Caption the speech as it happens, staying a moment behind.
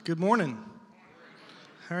Good morning.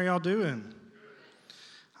 How are y'all doing?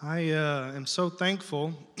 I am so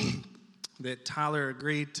thankful that Tyler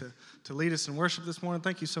agreed to lead us in worship this morning.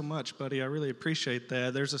 Thank you so much, buddy. I really appreciate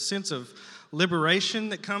that. There's a sense of liberation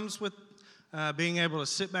that comes with being able to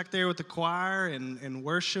sit back there with the choir and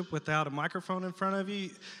worship without a microphone in front of you.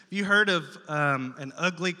 Have you heard of an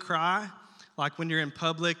ugly cry? Like when you're in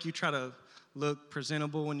public, you try to look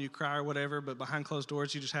presentable when you cry or whatever, but behind closed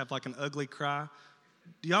doors, you just have like an ugly cry.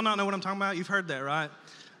 Do y'all not know what I'm talking about? You've heard that, right?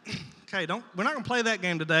 Okay, we're not going to play that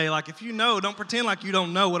game today. Like, if you know, don't pretend like you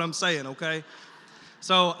don't know what I'm saying, okay?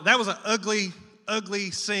 So that was an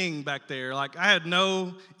ugly sing back there. Like, I had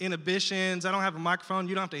no inhibitions. I don't have a microphone.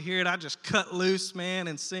 You don't have to hear it. I just cut loose, man,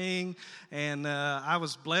 and sing, and I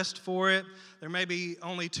was blessed for it. There may be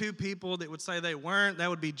only two people that would say they weren't. That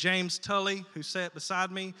would be James Tully, who sat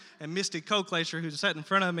beside me, and Misty Coklacer, who sat in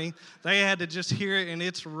front of me. They had to just hear it in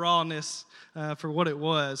its rawness for what it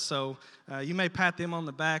was. So you may pat them on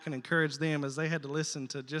the back and encourage them as they had to listen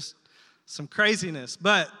to just some craziness.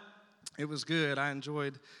 But it was good. I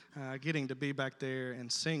enjoyed getting to be back there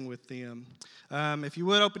and sing with them. If you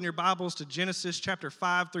would, open your Bibles to Genesis chapter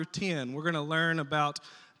 5 through 10. We're going to learn about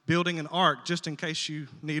building an ark, just in case you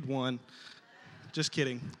need one. Just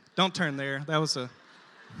kidding. Don't turn there. That was a...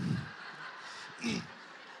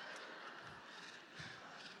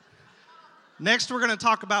 Next, we're going to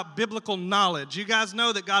talk about biblical knowledge. You guys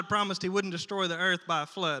know that God promised He wouldn't destroy the earth by a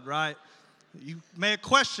flood, right? You may have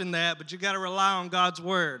questioned that, but you got to rely on God's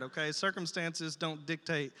word, okay? Circumstances don't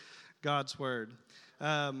dictate God's word.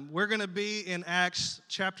 We're going to be in Acts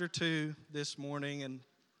chapter 2 this morning, and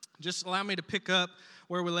just allow me to pick up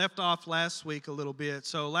where we left off last week a little bit.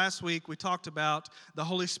 So last week we talked about the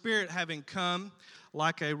Holy Spirit having come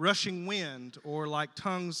like a rushing wind or like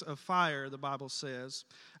tongues of fire, the Bible says.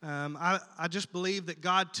 I just believe that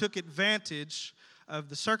God took advantage of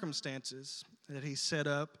the circumstances that He set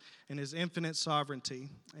up in His infinite sovereignty.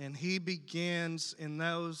 And He begins in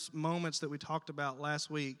those moments that we talked about last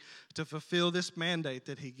week to fulfill this mandate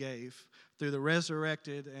that He gave through the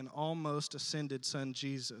resurrected and almost ascended Son,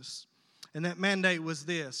 Jesus. And that mandate was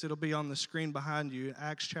this. It'll be on the screen behind you,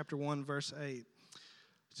 Acts chapter 1, verse 8.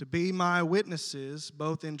 To be my witnesses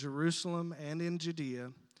both in Jerusalem and in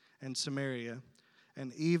Judea and Samaria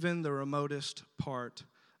and even the remotest part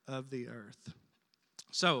of the earth.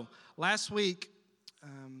 So, last week,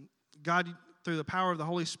 God, through the power of the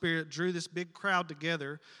Holy Spirit, drew this big crowd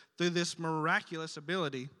together through this miraculous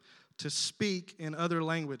ability to speak in other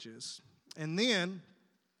languages. And then,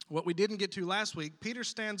 what we didn't get to last week, Peter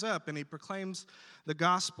stands up and he proclaims the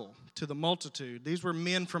gospel to the multitude. These were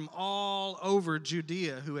men from all over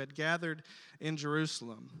Judea who had gathered in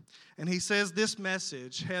Jerusalem. And he says this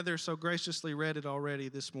message, Heather so graciously read it already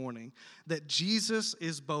this morning, that Jesus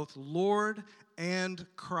is both Lord and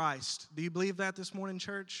Christ. Do you believe that this morning,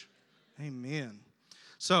 church? Amen.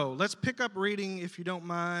 So let's pick up reading, if you don't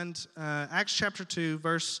mind, Acts chapter 2,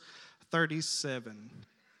 verse 37.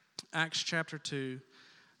 Acts chapter 2,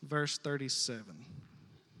 verse 37.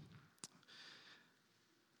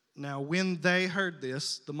 Now, when they heard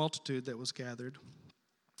this, the multitude that was gathered,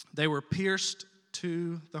 they were pierced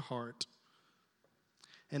to the heart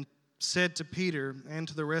and said to Peter and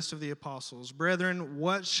to the rest of the apostles, Brethren,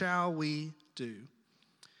 what shall we do?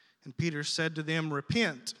 And Peter said to them,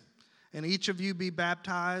 Repent, and each of you be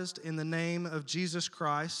baptized in the name of Jesus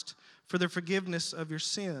Christ for the forgiveness of your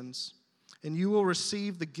sins, and you will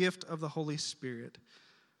receive the gift of the Holy Spirit.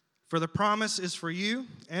 For the promise is for you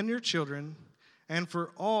and your children, and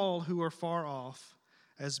for all who are far off,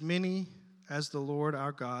 as many as the Lord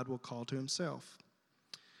our God will call to Himself.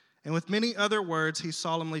 And with many other words he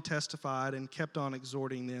solemnly testified and kept on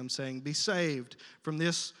exhorting them, saying, Be saved from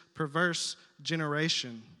this perverse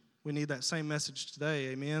generation. We need that same message today,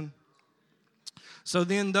 amen? So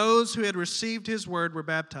then those who had received His word were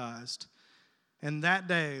baptized, and that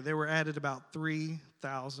day there were added about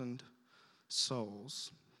 3,000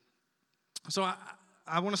 souls. So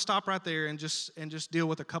I want to stop right there and just deal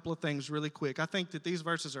with a couple of things really quick. I think that these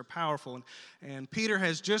verses are powerful. And Peter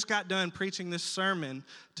has just got done preaching this sermon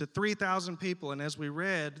to 3,000 people. And as we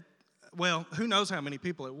read, well, who knows how many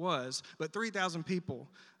people it was, but 3,000 people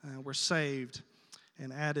were saved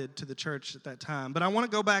and added to the church at that time. But I want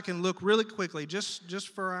to go back and look really quickly, just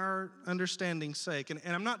for our understanding's sake. And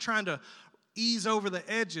I'm not trying to ease over the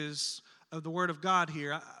edges of the Word of God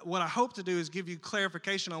here. What I hope to do is give you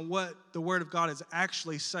clarification on what the Word of God is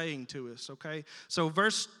actually saying to us, okay? So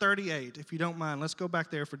verse 38, if you don't mind, let's go back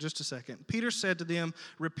there for just a second. Peter said to them,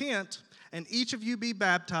 Repent, and each of you be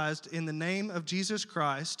baptized in the name of Jesus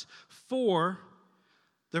Christ for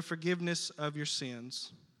the forgiveness of your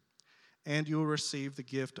sins, and you will receive the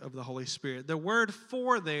gift of the Holy Spirit. The word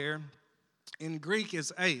for there in Greek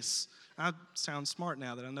is eis. I sound smart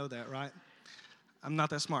now that I know that, right? I'm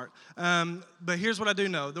not that smart. But here's what I do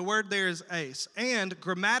know. The word there is eis. And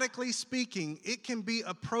grammatically speaking, it can be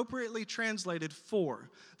appropriately translated for.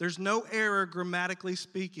 There's no error grammatically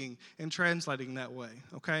speaking in translating that way,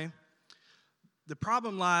 okay? The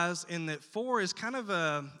problem lies in that for is kind of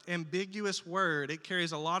an ambiguous word. It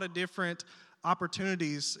carries a lot of different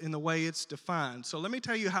opportunities in the way it's defined. So let me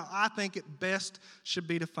tell you how I think it best should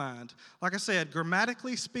be defined. Like I said,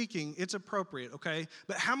 grammatically speaking, it's appropriate, okay?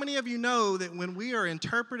 But how many of you know that when we are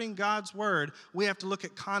interpreting God's word, we have to look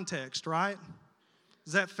at context, right?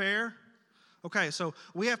 Is that fair? Okay, so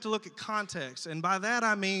we have to look at context. And by that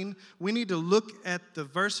I mean we need to look at the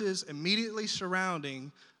verses immediately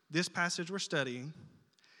surrounding this passage we're studying.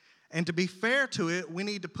 And to be fair to it, we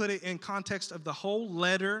need to put it in context of the whole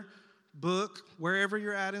letter, book, wherever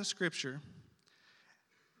you're at in Scripture.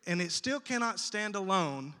 And it still cannot stand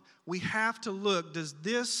alone. We have to look, does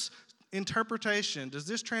this interpretation, does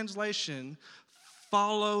this translation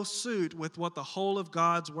follow suit with what the whole of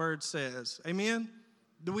God's word says? Amen?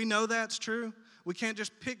 Do we know that's true? We can't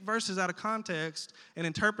just pick verses out of context and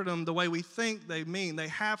interpret them the way we think they mean. They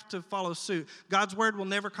have to follow suit. God's word will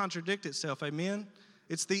never contradict itself. Amen?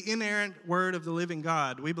 It's the inerrant word of the living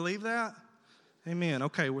God. We believe that? Amen.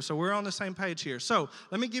 Okay, so we're on the same page here. So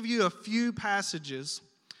let me give you a few passages,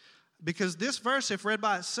 because this verse, if read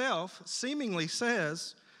by itself, seemingly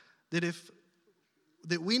says that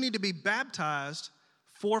we need to be baptized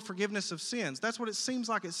for forgiveness of sins. That's what it seems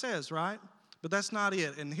like it says, right? But that's not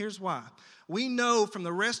it, and here's why. We know from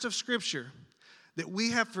the rest of Scripture that we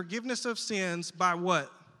have forgiveness of sins by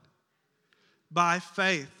what? By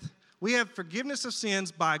faith. We have forgiveness of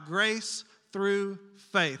sins by grace through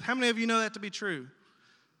faith. How many of you know that to be true?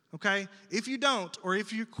 Okay? If you don't, or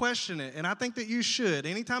if you question it, and I think that you should,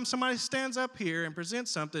 anytime somebody stands up here and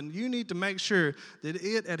presents something, you need to make sure that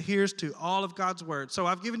it adheres to all of God's word. So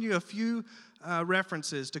I've given you a few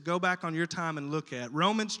references to go back on your time and look at.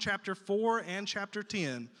 Romans chapter 4 and chapter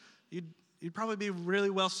 10. You'd probably be really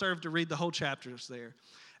well served to read the whole chapters there.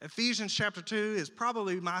 Ephesians chapter 2 is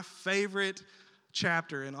probably my favorite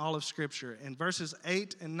chapter in all of Scripture, and verses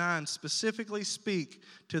 8 and 9 specifically speak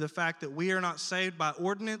to the fact that we are not saved by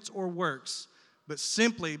ordinance or works, but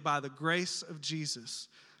simply by the grace of Jesus.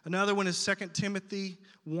 Another one is 2 Timothy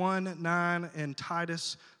 1:9 and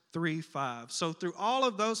Titus 3:5. So through all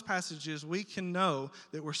of those passages, we can know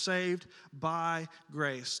that we're saved by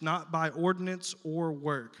grace, not by ordinance or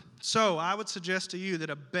work. So I would suggest to you that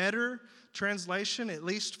a better translation, at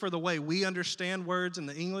least for the way we understand words in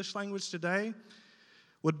the English language today,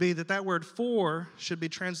 would be that word for should be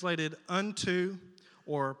translated unto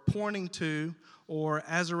or pointing to or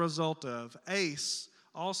as a result of. Eis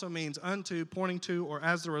also means unto, pointing to, or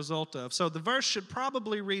as a result of. So the verse should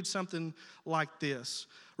probably read something like this.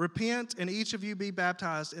 Repent and each of you be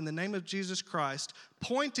baptized in the name of Jesus Christ,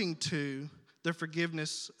 pointing to the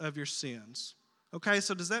forgiveness of your sins. Okay,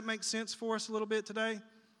 so does that make sense for us a little bit today?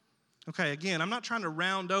 Okay, again, I'm not trying to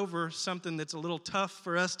round over something that's a little tough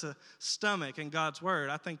for us to stomach in God's word.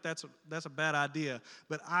 I think that's a bad idea.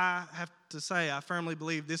 But I have to say, I firmly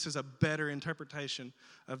believe this is a better interpretation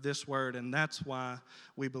of this word, and that's why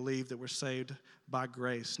we believe that we're saved by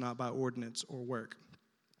grace, not by ordinance or work.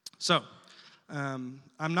 So, I'm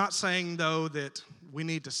not saying, though, that we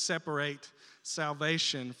need to separate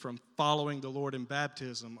salvation from following the Lord in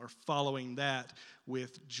baptism or following that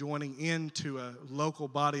with joining into a local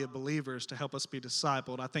body of believers to help us be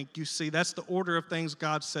discipled. I think you see that's the order of things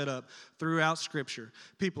God set up throughout Scripture.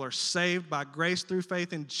 People are saved by grace through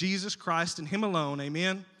faith in Jesus Christ and Him alone.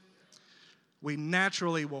 Amen? We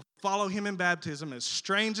naturally will follow Him in baptism, as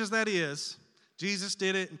strange as that is. Jesus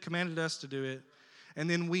did it and commanded us to do it. And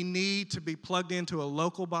then we need to be plugged into a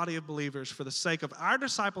local body of believers for the sake of our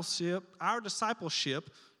discipleship,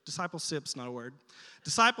 discipleship's not a word,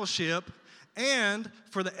 discipleship, and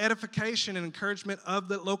for the edification and encouragement of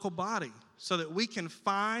the local body so that we can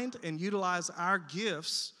find and utilize our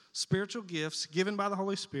gifts, spiritual gifts given by the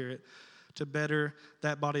Holy Spirit to better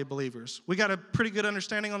that body of believers. We got a pretty good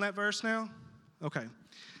understanding on that verse now? Okay.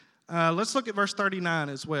 Let's look at verse 39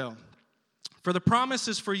 as well. For the promise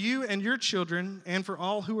is for you and your children and for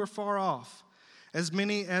all who are far off, as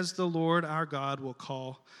many as the Lord our God will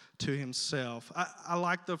call to Himself. I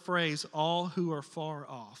like the phrase, all who are far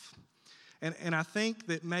off. And I think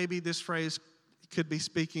that maybe this phrase could be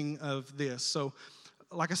speaking of this. So,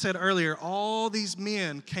 like I said earlier, all these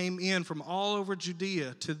men came in from all over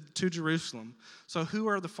Judea to Jerusalem. So who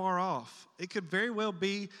are the far off? It could very well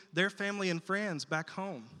be their family and friends back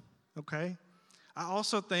home, okay? I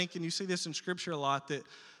also think, and you see this in Scripture a lot, that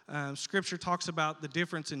Scripture talks about the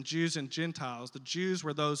difference in Jews and Gentiles. The Jews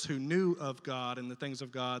were those who knew of God and the things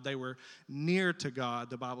of God. They were near to God,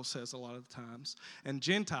 the Bible says a lot of the times. And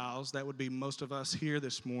Gentiles, that would be most of us here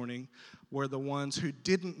this morning, were the ones who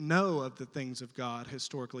didn't know of the things of God,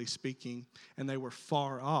 historically speaking, and they were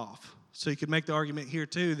far off. So you could make the argument here,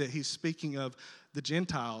 too, that he's speaking of the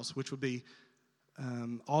Gentiles, which would be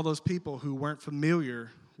all those people who weren't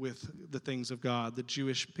familiar with the things of God, the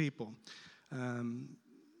Jewish people.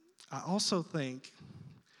 I also think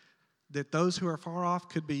that those who are far off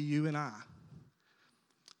could be you and I.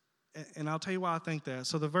 And I'll tell you why I think that.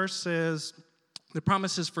 So the verse says, the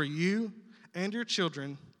promise is for you and your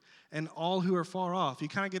children and all who are far off. You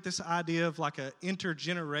kind of get this idea of like an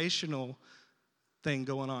intergenerational thing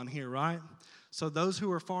going on here, right? So those who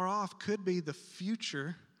are far off could be the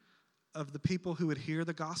future of the people who would hear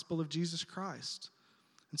the gospel of Jesus Christ.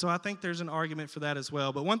 And so I think there's an argument for that as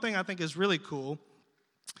well. But one thing I think is really cool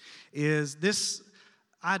is this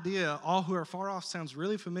idea, all who are far off, sounds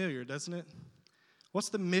really familiar, doesn't it? What's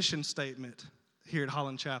the mission statement here at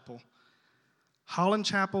Holland Chapel? Holland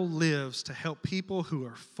Chapel lives to help people who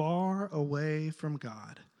are far away from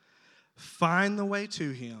God find the way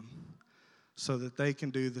to Him so that they can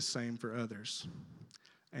do the same for others.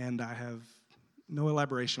 And I have no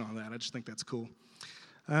elaboration on that. I just think that's cool.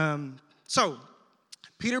 So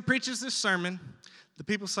Peter preaches this sermon. The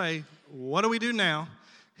people say, what do we do now?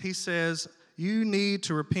 He says, you need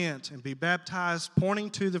to repent and be baptized, pointing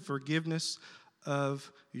to the forgiveness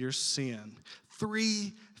of your sin.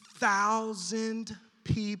 3,000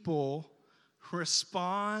 people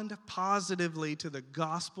respond positively to the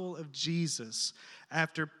gospel of Jesus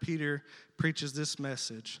after Peter preaches this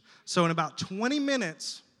message. So in about 20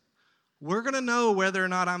 minutes, we're going to know whether or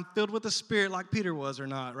not I'm filled with the Spirit like Peter was or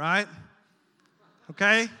not, right?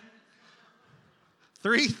 Okay?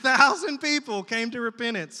 3,000 people came to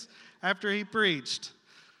repentance after he preached.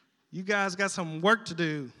 You guys got some work to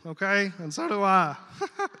do, okay? And so do I.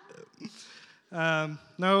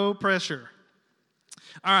 No pressure.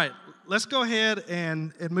 All right, let's go ahead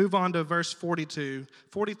and move on to verse 42.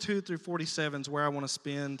 42 through 47 is where I want to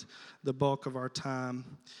spend the bulk of our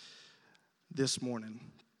time this morning.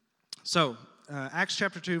 So, Acts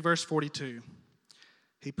chapter 2, verse 42.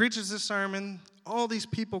 He preaches this sermon. All these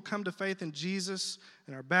people come to faith in Jesus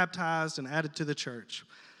and are baptized and added to the church.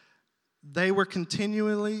 They were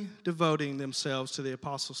continually devoting themselves to the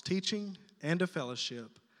apostles' teaching and to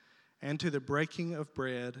fellowship and to the breaking of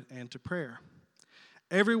bread and to prayer.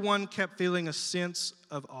 Everyone kept feeling a sense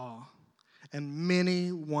of awe, and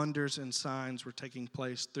many wonders and signs were taking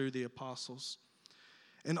place through the apostles.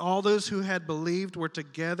 And all those who had believed were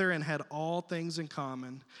together and had all things in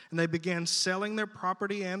common. And they began selling their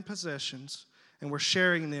property and possessions and were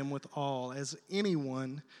sharing them with all, as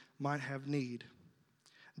anyone might have need.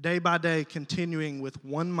 Day by day, continuing with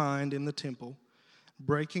one mind in the temple,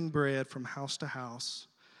 breaking bread from house to house,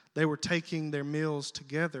 they were taking their meals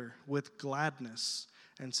together with gladness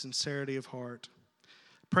and sincerity of heart,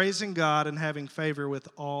 praising God and having favor with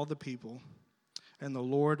all the people. And the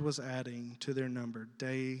Lord was adding to their number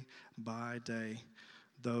day by day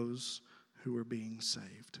those who were being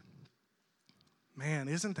saved. Man,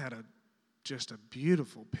 isn't that just a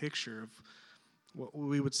beautiful picture of what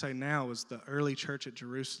we would say now is the early church at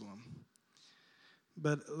Jerusalem?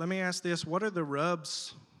 But let me ask this, what are the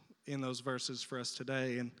rubs in those verses for us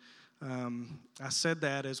today? And I said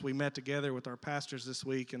that as we met together with our pastors this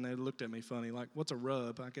week, and they looked at me funny, like, what's a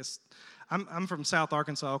rub? I guess I'm from South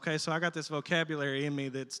Arkansas, okay, so I got this vocabulary in me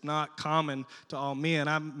that's not common to all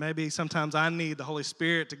men. Maybe sometimes I need the Holy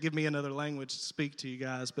Spirit to give me another language to speak to you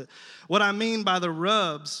guys. But what I mean by the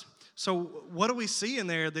rubs, so what do we see in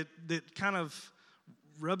there that kind of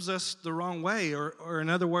rubs us the wrong way? Or in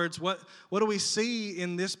other words, what do we see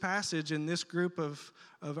in this passage, in this group of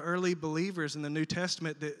early believers in the New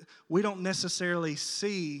Testament that we don't necessarily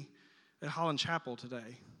see at Holland Chapel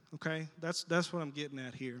today? Okay, that's what I'm getting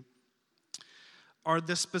at here. Are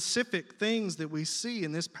the specific things that we see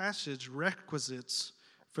in this passage requisites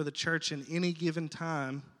for the church in any given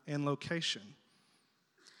time and location?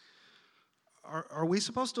 Are we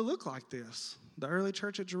supposed to look like this, the early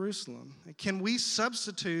church at Jerusalem? Can we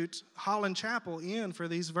substitute Holland Chapel in for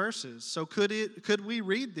these verses? So could we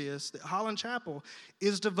read this, that Holland Chapel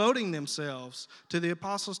is devoting themselves to the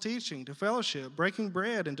apostles' teaching, to fellowship, breaking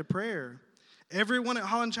bread, and to prayer? Everyone at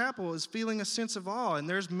Holland Chapel is feeling a sense of awe, and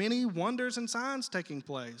there's many wonders and signs taking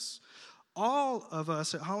place. All of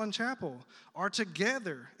us at Holland Chapel are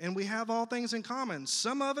together, and we have all things in common.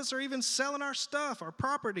 Some of us are even selling our stuff, our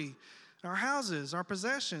property, our houses, our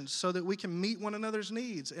possessions, so that we can meet one another's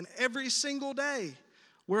needs. And every single day,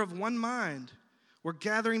 we're of one mind. We're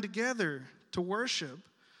gathering together to worship.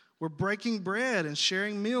 We're breaking bread and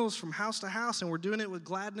sharing meals from house to house, and we're doing it with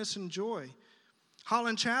gladness and joy.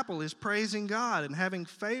 Holland Chapel is praising God and having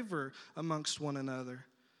favor amongst one another.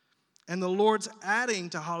 And the Lord's adding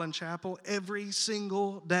to Holland Chapel every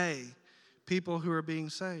single day people who are being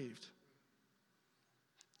saved.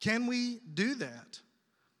 Can we do that?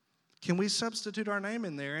 Can we substitute our name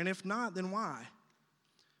in there? And if not, then why?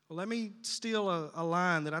 Well, let me steal a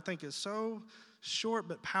line that I think is so short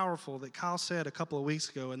but powerful that Kyle said a couple of weeks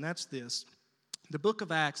ago, and that's this. The book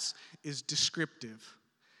of Acts is descriptive.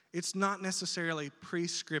 It's not necessarily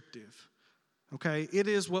prescriptive, okay? It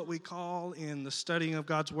is what we call in the studying of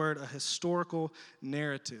God's word a historical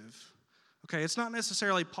narrative, okay? It's not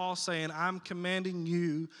necessarily Paul saying, I'm commanding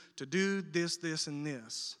you to do this, this, and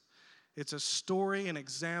this. It's a story, an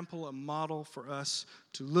example, a model for us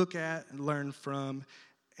to look at and learn from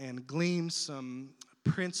and glean some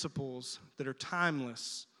principles that are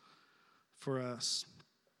timeless for us.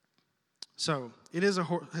 So it is a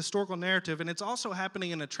historical narrative, and it's also happening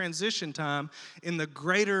in a transition time in the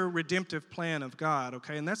greater redemptive plan of God,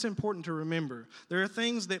 okay? And that's important to remember. There are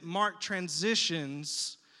things that mark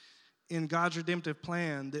transitions in God's redemptive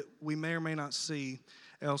plan that we may or may not see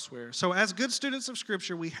elsewhere. So as good students of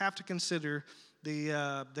Scripture, we have to consider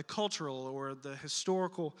the cultural or the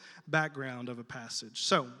historical background of a passage.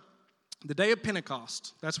 So the day of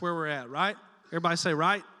Pentecost, that's where we're at, right? Everybody say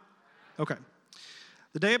right? Okay.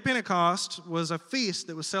 The day of Pentecost was a feast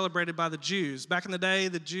that was celebrated by the Jews. Back in the day,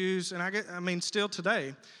 the Jews, and still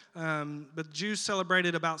today, but the Jews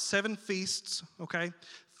celebrated about 7 feasts, okay?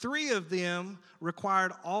 3 of them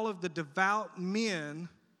required all of the devout men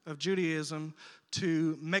of Judaism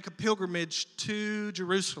to make a pilgrimage to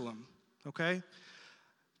Jerusalem, okay?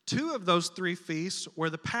 2 of those 3 feasts were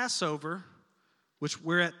the Passover, which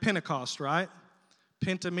we're at Pentecost, right?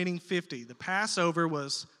 Penta meaning 50. The Passover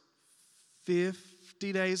was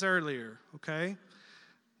 50 days earlier, okay?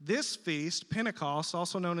 This feast, Pentecost,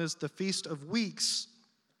 also known as the Feast of Weeks,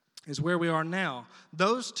 is where we are now.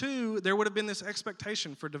 Those 2, there would have been this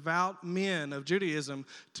expectation for devout men of Judaism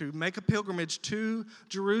to make a pilgrimage to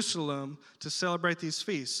Jerusalem to celebrate these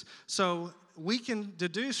feasts. So we can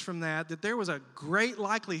deduce from that there was a great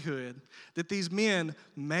likelihood that these men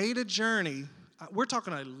made a journey. We're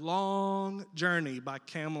talking a long journey by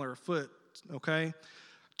camel or foot, okay,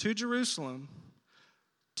 to Jerusalem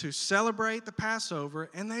to celebrate the Passover,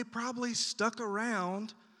 and they probably stuck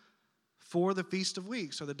around for the Feast of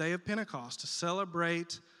Weeks, or the day of Pentecost, to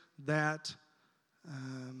celebrate that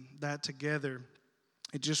together.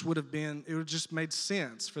 It would have just made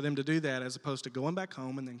sense for them to do that as opposed to going back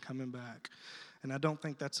home and then coming back. And I don't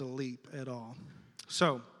think that's a leap at all.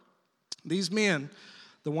 So these men,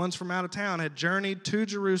 the ones from out of town, had journeyed to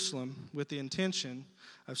Jerusalem with the intention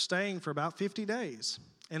of staying for about 50 days.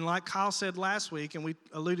 And like Kyle said last week, and we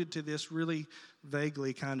alluded to this really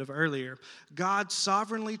vaguely kind of earlier, God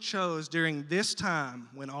sovereignly chose during this time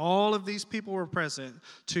when all of these people were present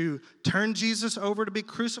to turn Jesus over to be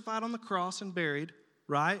crucified on the cross and buried,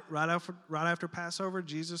 right? Right after Passover,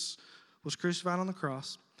 Jesus was crucified on the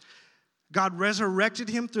cross. God resurrected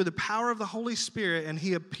him through the power of the Holy Spirit, and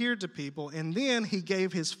he appeared to people, and then he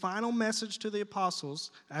gave his final message to the apostles,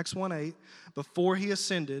 Acts 1:8, before he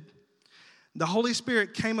ascended. The Holy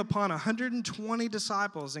Spirit came upon 120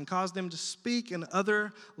 disciples and caused them to speak in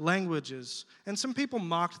other languages. And some people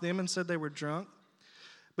mocked them and said they were drunk.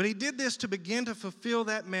 But he did this to begin to fulfill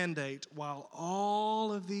that mandate while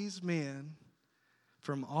all of these men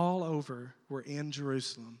from all over were in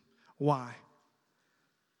Jerusalem. Why?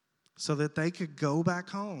 So that they could go back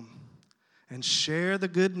home and share the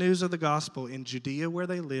good news of the gospel in Judea where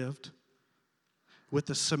they lived, with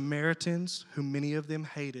the Samaritans, who many of them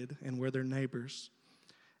hated and were their neighbors,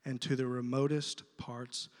 and to the remotest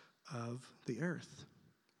parts of the earth.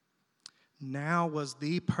 Now was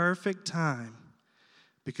the perfect time,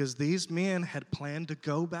 because these men had planned to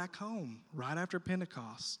go back home right after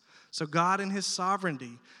Pentecost. So God in his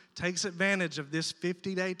sovereignty takes advantage of this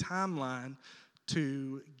 50-day timeline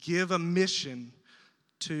to give a mission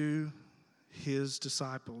to his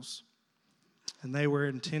disciples. And they were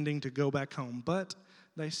intending to go back home, but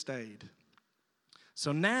they stayed.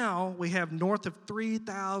 So now we have north of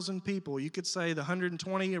 3,000 people. You could say the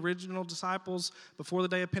 120 original disciples before the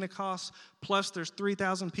day of Pentecost, plus there's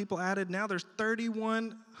 3,000 people added. Now there's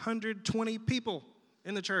 3,120 people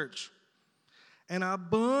in the church. And a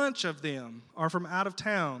bunch of them are from out of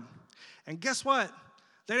town. And guess what?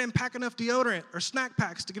 They didn't pack enough deodorant or snack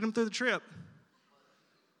packs to get them through the trip.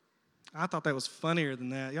 I thought that was funnier than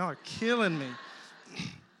that. Y'all are killing me.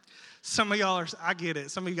 Some of y'all are, I get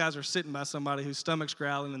it. Some of you guys are sitting by somebody whose stomach's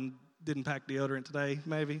growling and didn't pack deodorant today,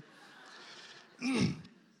 maybe.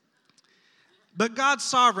 But God's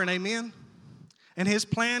sovereign, amen? And his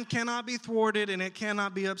plan cannot be thwarted and it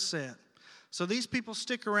cannot be upset. So these people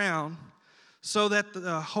stick around so that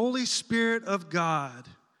the Holy Spirit of God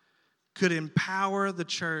could empower the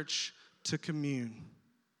church to commune.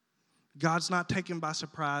 God's not taken by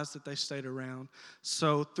surprise that they stayed around.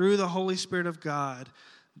 So through the Holy Spirit of God,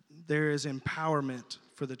 there is empowerment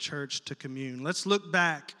for the church to commune. Let's look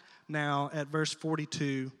back now at verse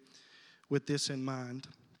 42 with this in mind.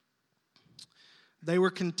 They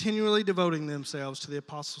were continually devoting themselves to the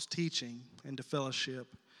apostles' teaching and to fellowship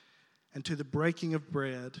and to the breaking of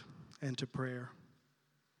bread and to prayer.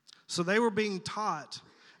 So they were being taught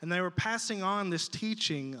and they were passing on this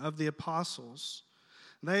teaching of the apostles.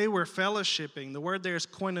 They were fellowshipping. The word there is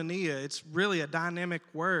koinonia. It's really a dynamic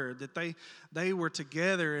word that they were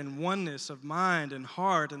together in oneness of mind and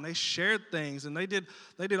heart, and they shared things, and they did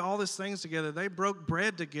all these things together. They broke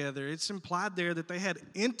bread together. It's implied there that they had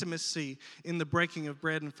intimacy in the breaking of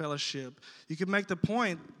bread and fellowship. You could make the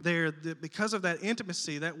point there that because of that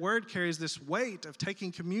intimacy, that word carries this weight of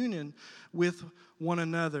taking communion with one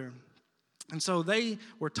another. And so they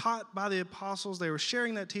were taught by the apostles. They were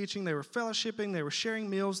sharing that teaching. They were fellowshipping. They were sharing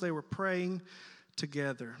meals. They were praying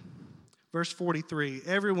together. Verse 43,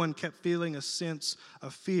 everyone kept feeling a sense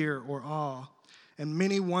of fear or awe, and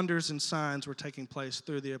many wonders and signs were taking place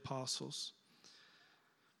through the apostles.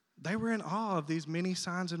 They were in awe of these many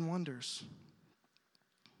signs and wonders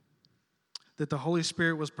that the Holy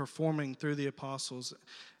Spirit was performing through the apostles.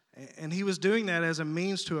 And he was doing that as a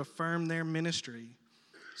means to affirm their ministry.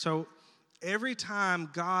 So every time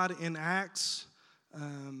God enacts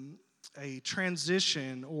a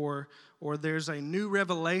transition or there's a new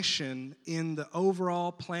revelation in the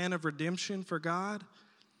overall plan of redemption for God,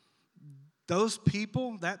 those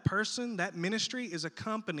people, that person, that ministry is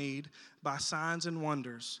accompanied by signs and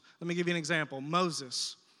wonders. Let me give you an example.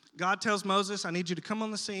 Moses. God tells Moses, I need you to come on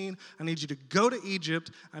the scene. I need you to go to Egypt.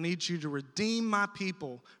 I need you to redeem my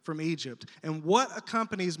people from Egypt. And what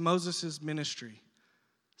accompanies Moses' ministry?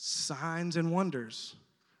 Signs and wonders,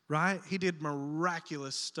 right? He did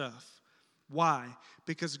miraculous stuff. Why?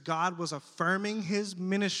 Because God was affirming his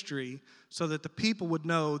ministry so that the people would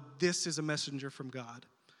know this is a messenger from God.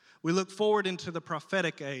 We look forward into the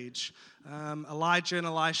prophetic age. Elijah and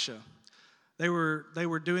Elisha, they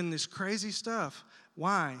were doing this crazy stuff.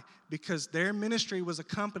 Why? Because their ministry was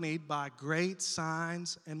accompanied by great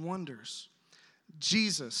signs and wonders.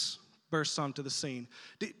 Jesus bursts onto the scene.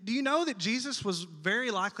 Do you know that Jesus was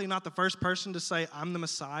very likely not the first person to say, I'm the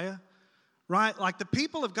Messiah? Right? Like the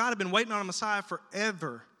people of God have been waiting on a Messiah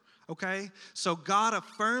forever. Okay? So God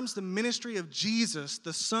affirms the ministry of Jesus,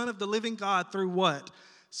 the Son of the living God, through what?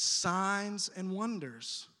 Signs and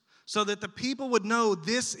wonders. So that the people would know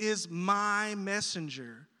this is my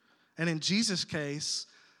messenger. And in Jesus' case,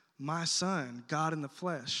 my Son, God in the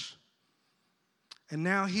flesh. And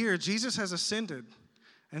now here, Jesus has ascended.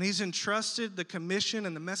 And he's entrusted the commission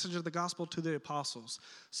and the message of the gospel to the apostles.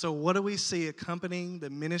 So what do we see accompanying the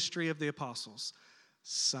ministry of the apostles?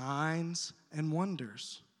 Signs and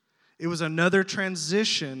wonders. It was another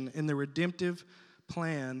transition in the redemptive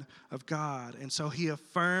plan of God. And so he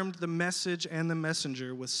affirmed the message and the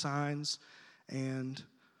messenger with signs and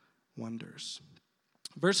wonders.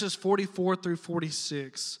 Verses 44 through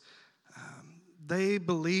 46, they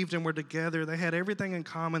believed and were together. They had everything in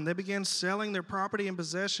common. They began selling their property and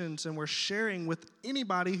possessions and were sharing with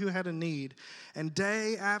anybody who had a need. And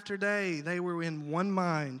day after day, they were in one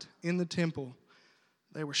mind in the temple.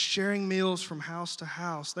 They were sharing meals from house to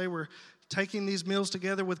house. They were taking these meals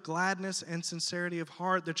together with gladness and sincerity of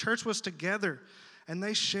heart. The church was together, and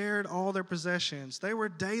they shared all their possessions. They were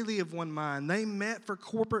daily of one mind. They met for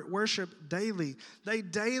corporate worship daily. They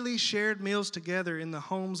daily shared meals together in the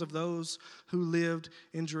homes of those who lived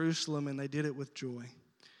in Jerusalem, and they did it with joy.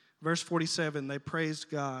 Verse 47, they praised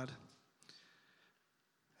God,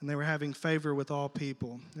 and they were having favor with all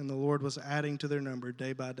people, and the Lord was adding to their number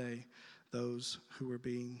day by day those who were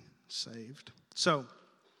being saved. So,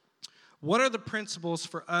 what are the principles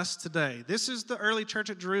for us today? This is the early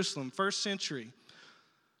church at Jerusalem, first century.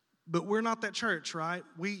 But we're not that church, right?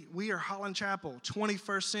 We are Holland Chapel,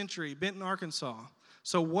 21st century, Benton, Arkansas.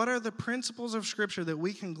 So what are the principles of Scripture that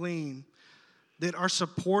we can glean that are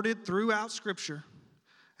supported throughout Scripture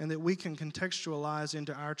and that we can contextualize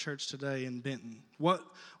into our church today in Benton? What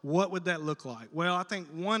would that look like? Well, I think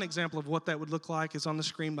one example of what that would look like is on the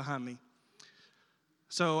screen behind me.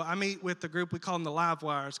 So I meet with the group, we call them the Live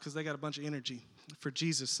Wires because they got a bunch of energy for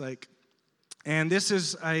Jesus' sake. And this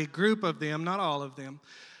is a group of them, not all of them.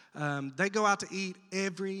 They go out to eat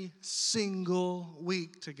every single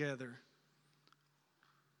week together.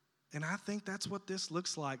 And I think that's what this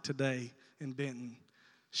looks like today in Benton.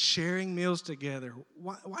 Sharing meals together.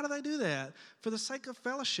 Why do they do that? For the sake of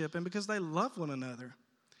fellowship and because they love one another.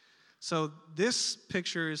 So this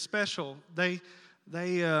picture is special. They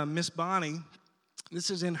Miss Bonnie, this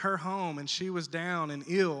is in her home, and she was down and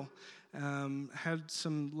ill, had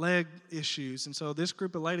some leg issues. And so this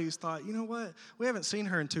group of ladies thought, you know what? We haven't seen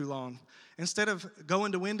her in too long. Instead of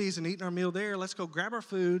going to Wendy's and eating our meal there, let's go grab our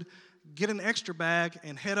food, get an extra bag,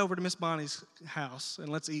 and head over to Miss Bonnie's house, and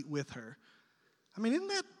let's eat with her. I mean, isn't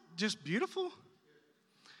that just beautiful?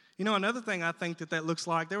 You know, another thing I think that looks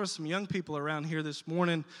like, there was some young people around here this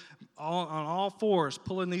morning on all fours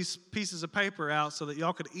pulling these pieces of paper out so that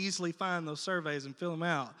y'all could easily find those surveys and fill them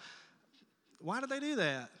out. Why do they do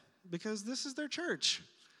that? Because this is their church,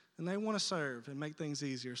 and they want to serve and make things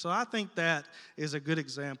easier. So I think that is a good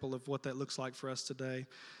example of what that looks like for us today.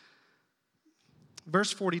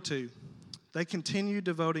 Verse 42. They continued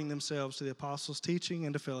devoting themselves to the apostles' teaching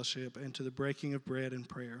and to fellowship and to the breaking of bread and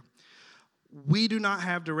prayer. We do not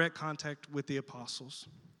have direct contact with the apostles,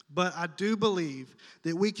 but I do believe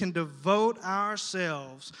that we can devote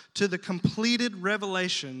ourselves to the completed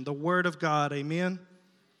revelation, the Word of God. Amen?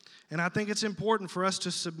 And I think it's important for us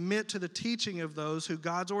to submit to the teaching of those who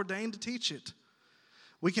God's ordained to teach it.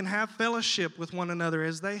 We can have fellowship with one another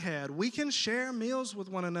as they had. We can share meals with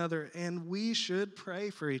one another, and we should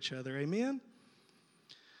pray for each other. Amen?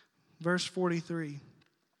 Verse 43.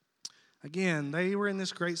 Again, they were in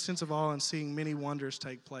this great sense of awe and seeing many wonders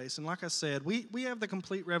take place. And like I said, we have the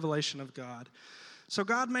complete revelation of God. So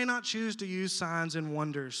God may not choose to use signs and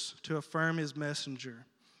wonders to affirm his messenger.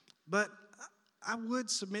 But I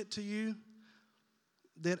would submit to you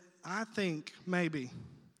that I think maybe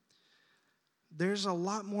there's a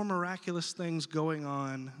lot more miraculous things going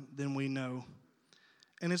on than we know.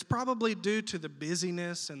 And it's probably due to the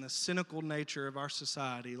busyness and the cynical nature of our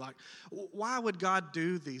society. Like, why would God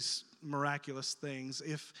do these miraculous things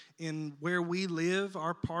if in where we live,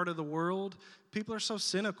 our part of the world, people are so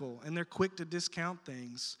cynical and they're quick to discount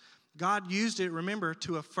things? God used it, remember,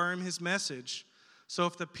 to affirm his message. So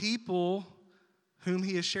if the people whom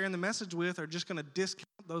he is sharing the message with are just going to discount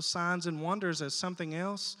those signs and wonders as something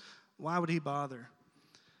else, why would he bother?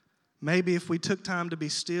 Maybe if we took time to be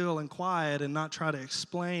still and quiet and not try to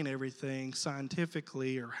explain everything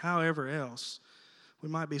scientifically or however else, we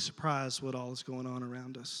might be surprised what all is going on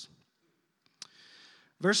around us.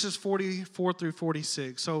 Verses 44 through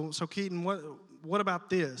 46. So Keaton, what about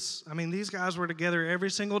this? I mean, these guys were together every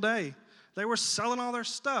single day. They were selling all their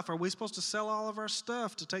stuff. Are we supposed to sell all of our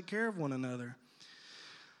stuff to take care of one another?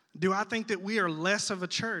 Do I think that we are less of a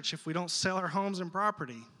church if we don't sell our homes and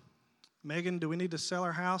property? Megan, do we need to sell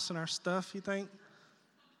our house and our stuff, you think?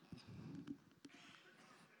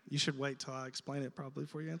 You should wait till I explain it probably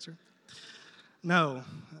before you answer. No,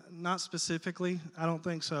 not specifically. I don't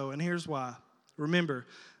think so, and here's why. Remember,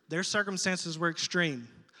 their circumstances were extreme.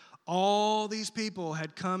 All these people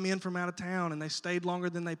had come in from out of town, and they stayed longer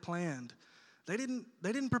than they planned. They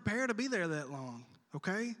didn't prepare to be there that long,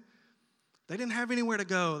 okay? They didn't have anywhere to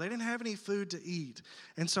go. They didn't have any food to eat.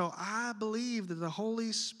 And so I believe that the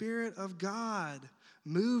Holy Spirit of God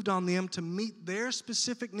moved on them to meet their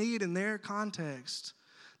specific need in their context.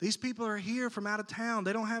 These people are here from out of town.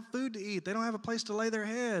 They don't have food to eat. They don't have a place to lay their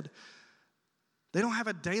head. They don't have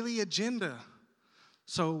a daily agenda.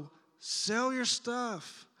 So sell your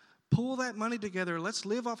stuff. Pull that money together. Let's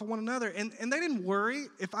live off of one another. And they didn't worry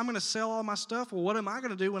if I'm going to sell all my stuff. Well, what am I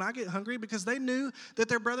going to do when I get hungry? Because they knew that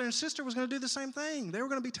their brother and sister was going to do the same thing. They were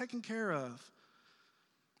going to be taken care of.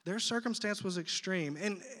 Their circumstance was extreme.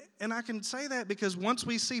 And I can say that because once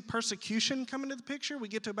we see persecution come into the picture, we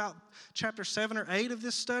get to about chapter 7 or 8 of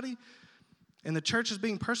this study, and the church is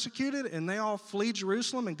being persecuted, and they all flee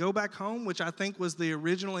Jerusalem and go back home, which I think was the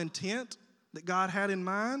original intent that God had in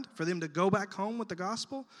mind, for them to go back home with the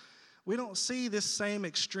gospel. We don't see this same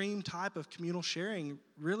extreme type of communal sharing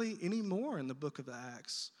really anymore in the book of the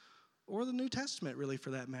Acts, or the New Testament really for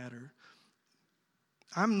that matter.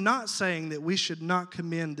 I'm not saying that we should not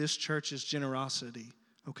commend this church's generosity,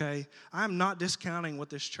 okay? I'm not discounting what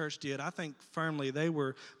this church did. I think firmly they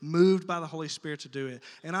were moved by the Holy Spirit to do it.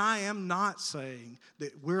 And I am not saying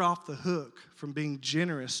that we're off the hook from being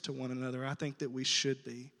generous to one another. I think that we should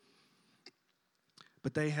be.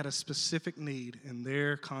 But they had a specific need in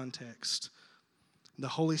their context. The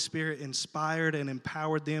Holy Spirit inspired and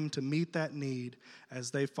empowered them to meet that need as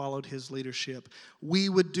they followed his leadership. We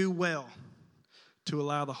would do well to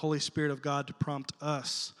allow the Holy Spirit of God to prompt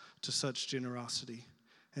us to such generosity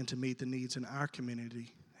and to meet the needs in our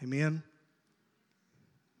community. Amen?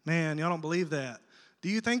 Man, y'all don't believe that. Do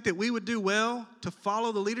you think that we would do well to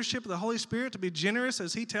follow the leadership of the Holy Spirit, to be generous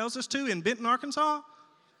as he tells us to in Benton, Arkansas?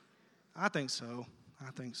 I think so. I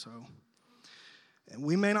think so. And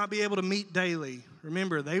we may not be able to meet daily.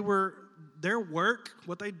 Remember, their work,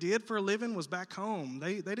 what they did for a living was back home.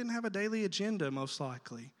 They didn't have a daily agenda, most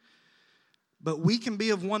likely. But we can be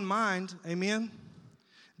of one mind, amen?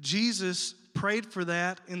 Jesus prayed for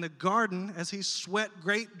that in the garden as he sweat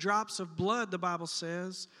great drops of blood, the Bible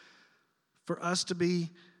says, for us to be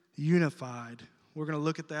unified. We're going to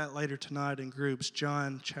look at that later tonight in groups.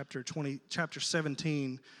 John chapter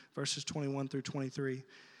 17, verses 21 through 23.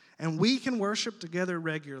 And we can worship together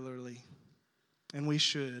regularly, and we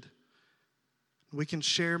should. We can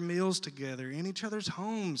share meals together in each other's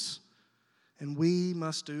homes, and we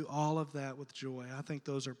must do all of that with joy. I think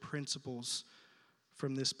those are principles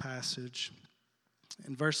from this passage.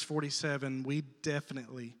 In verse 47, we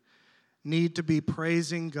definitely need to be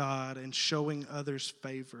praising God and showing others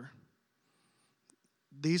favor.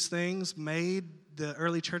 These things made the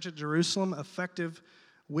early church at Jerusalem effective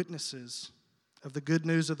witnesses of the good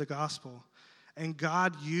news of the gospel. And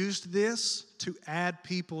God used this to add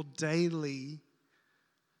people daily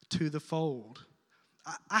to the fold.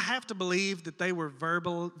 I have to believe that they were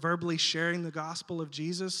verbally sharing the gospel of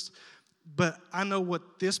Jesus, but I know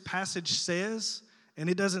what this passage says, and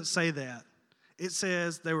it doesn't say that. It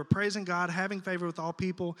says they were praising God, having favor with all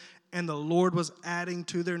people, and the Lord was adding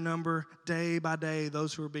to their number day by day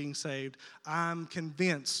those who were being saved. I'm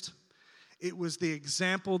convinced it was the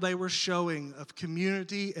example they were showing of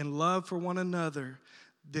community and love for one another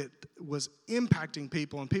that was impacting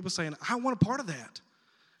people, and people saying, I want a part of that.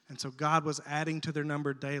 And so God was adding to their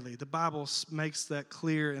number daily. The Bible makes that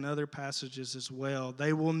clear in other passages as well.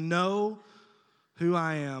 They will know who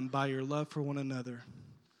I am by your love for one another.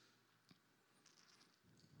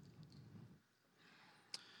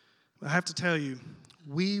 I have to tell you,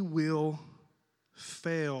 we will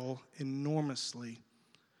fail enormously.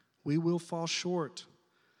 We will fall short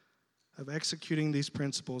of executing these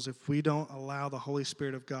principles if we don't allow the Holy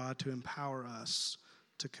Spirit of God to empower us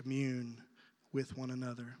to commune with one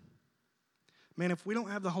another. Man, if we don't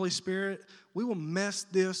have the Holy Spirit, we will mess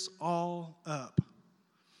this all up.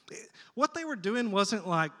 What they were doing wasn't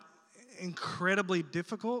like incredibly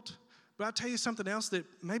difficult. But I'll tell you something else that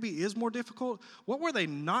maybe is more difficult. What were they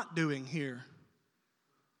not doing here?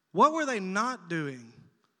 What were they not doing?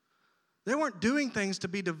 They weren't doing things to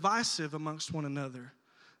be divisive amongst one another.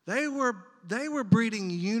 They were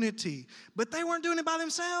breeding unity, but they weren't doing it by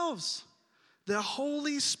themselves. The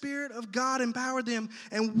Holy Spirit of God empowered them,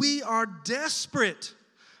 and we are desperate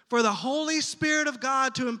for the Holy Spirit of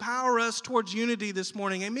God to empower us towards unity this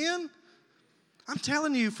morning. Amen? I'm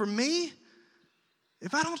telling you, for me,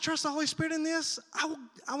 if I don't trust the Holy Spirit in this,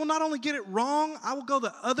 I will not only get it wrong, I will go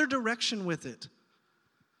the other direction with it.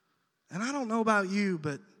 And I don't know about you,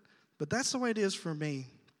 but that's the way it is for me.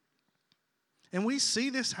 And we see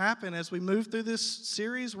this happen as we move through this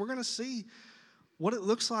series. We're going to see what it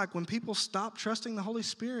looks like when people stop trusting the Holy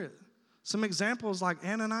Spirit. Some examples like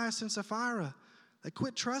Ananias and Sapphira. They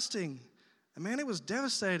quit trusting. And man, it was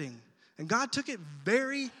devastating. And God took it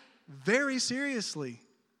very, very seriously.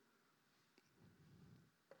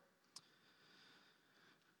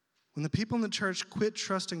 When the people in the church quit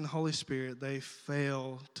trusting the Holy Spirit, they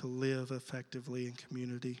fail to live effectively in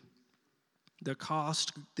community. The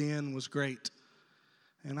cost then was great.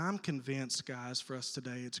 And I'm convinced, guys, for us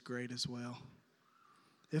today, it's great as well.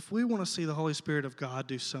 If we want to see the Holy Spirit of God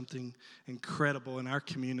do something incredible in our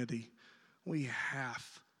community, we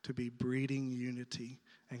have to be breeding unity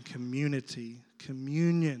and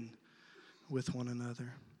communion with one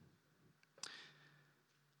another.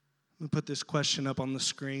 Let me put this question up on the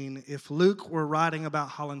screen. If Luke were writing about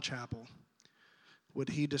Holland Chapel, would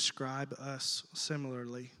he describe us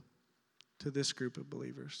similarly to this group of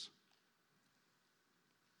believers?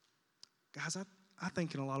 Guys, I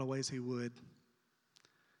think in a lot of ways he would.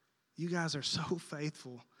 You guys are so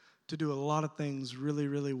faithful to do a lot of things really,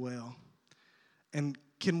 really well. And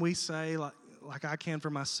can we say, like I can for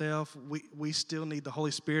myself, we still need the Holy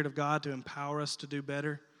Spirit of God to empower us to do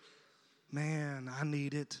better? Man, I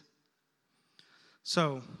need it.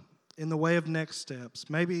 So, in the way of next steps,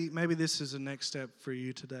 maybe this is a next step for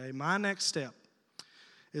you today. My next step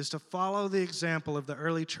is to follow the example of the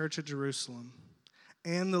early church of Jerusalem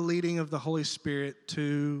and the leading of the Holy Spirit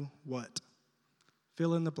to what?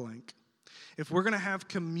 Fill in the blank. If we're going to have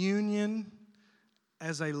communion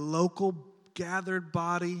as a local gathered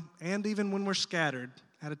body, and even when we're scattered,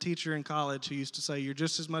 I had a teacher in college who used to say, you're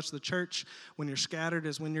just as much the church when you're scattered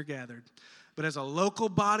as when you're gathered. But as a local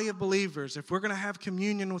body of believers, if we're going to have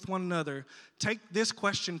communion with one another, take this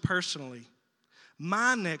question personally.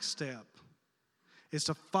 My next step is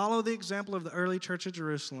to follow the example of the early church of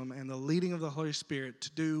Jerusalem and the leading of the Holy Spirit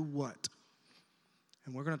to do what?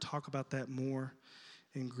 And we're going to talk about that more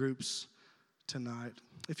in groups tonight.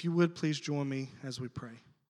 If you would, please join me as we pray.